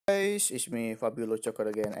guys, it's me Fabio Chokor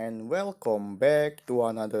again and welcome back to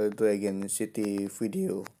another Dragon City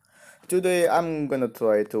video. Today I'm gonna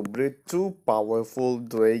try to breed two powerful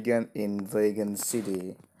dragon in Dragon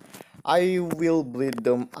City. I will breed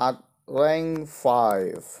them at rank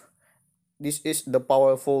 5. This is the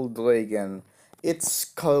powerful dragon. It's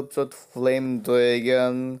Sculpted Flame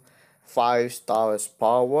Dragon, 5 stars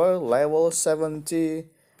power, level 70,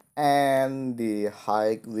 and the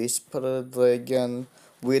High Whisper Dragon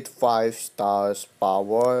with 5 stars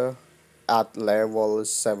power at level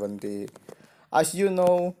 70. As you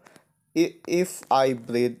know, if I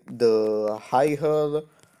breed the higher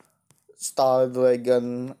star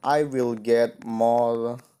dragon, I will get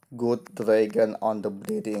more good dragon on the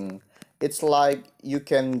breeding. It's like you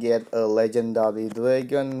can get a legendary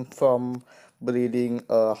dragon from breeding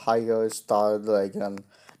a higher star dragon.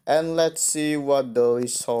 And let's see what the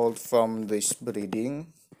result from this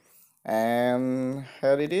breeding. And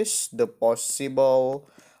here it is, the possible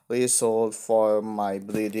result for my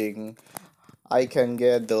breeding. I can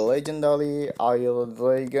get the legendary Iron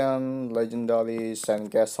Dragon, legendary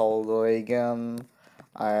Sandcastle Dragon,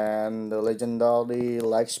 and the legendary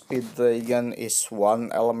Lightspeed Dragon is one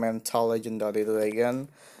elemental legendary dragon.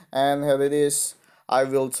 And here it is. I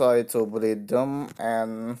will try to breed them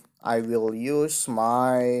and I will use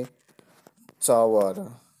my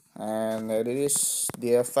tower. And here it is.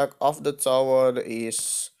 The effect of the tower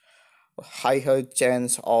is higher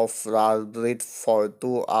chance of rare breed for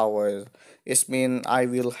 2 hours. It means I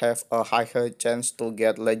will have a higher chance to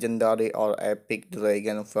get legendary or epic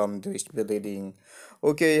dragon from this breeding.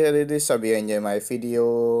 Okay, here it is. Hope you enjoy my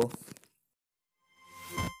video.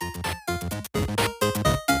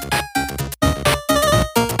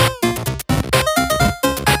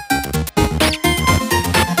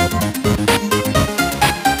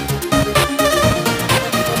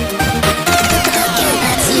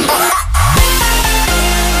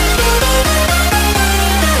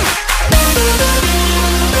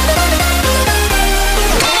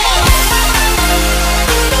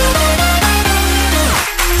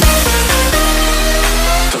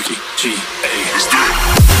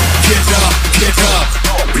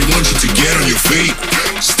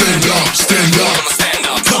 Stand up, stand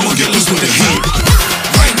up. Come on, get loose with the heat.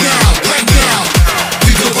 Right now.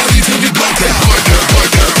 Pick the body till you black out.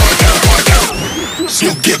 So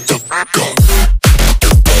get the fuck up.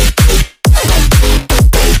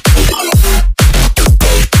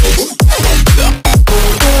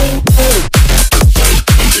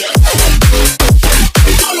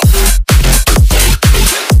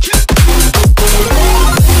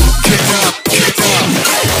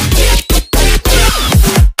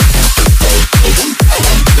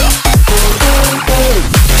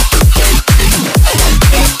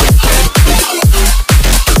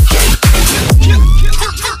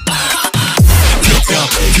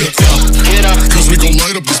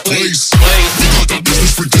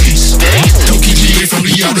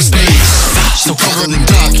 So cover and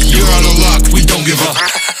duck, you're out of luck, we don't give up.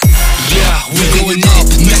 Yeah, we're going up,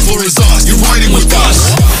 next floor is us, you're riding with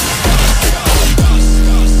us.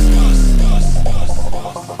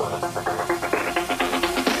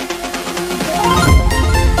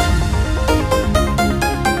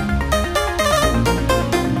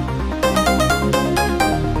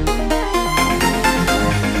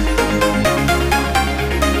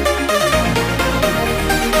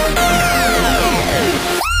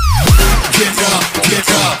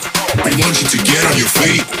 We want you to get on your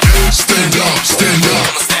feet. Stand up.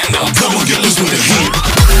 Come on, get loose with it.